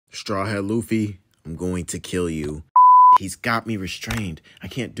Strawhead Luffy, I'm going to kill you. He's got me restrained. I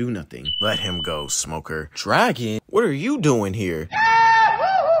can't do nothing. Let him go, Smoker. Dragon? What are you doing here?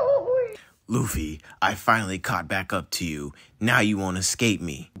 Luffy, I finally caught back up to you. Now you won't escape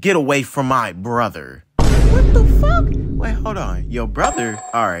me. Get away from my brother. What the fuck? Wait, hold on. Your brother?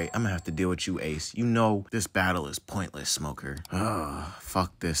 Alright, I'm gonna have to deal with you, Ace. You know this battle is pointless, Smoker.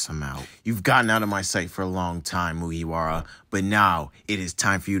 Fuck this, I'm out. You've gotten out of my sight for a long time, Mugiwara, but now it is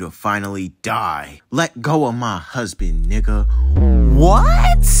time for you to finally die. Let go of my husband, nigga.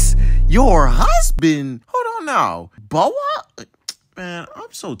 What? Your husband? Hold on now. Boa? Man,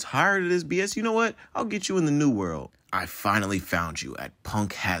 I'm so tired of this BS. You know what? I'll get you in the new world. I finally found you at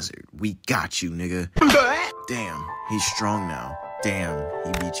Punk Hazard. We got you, nigga. Damn, he's strong now. Damn,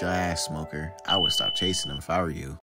 he beat your ass, Smoker. I would stop chasing him if I were you.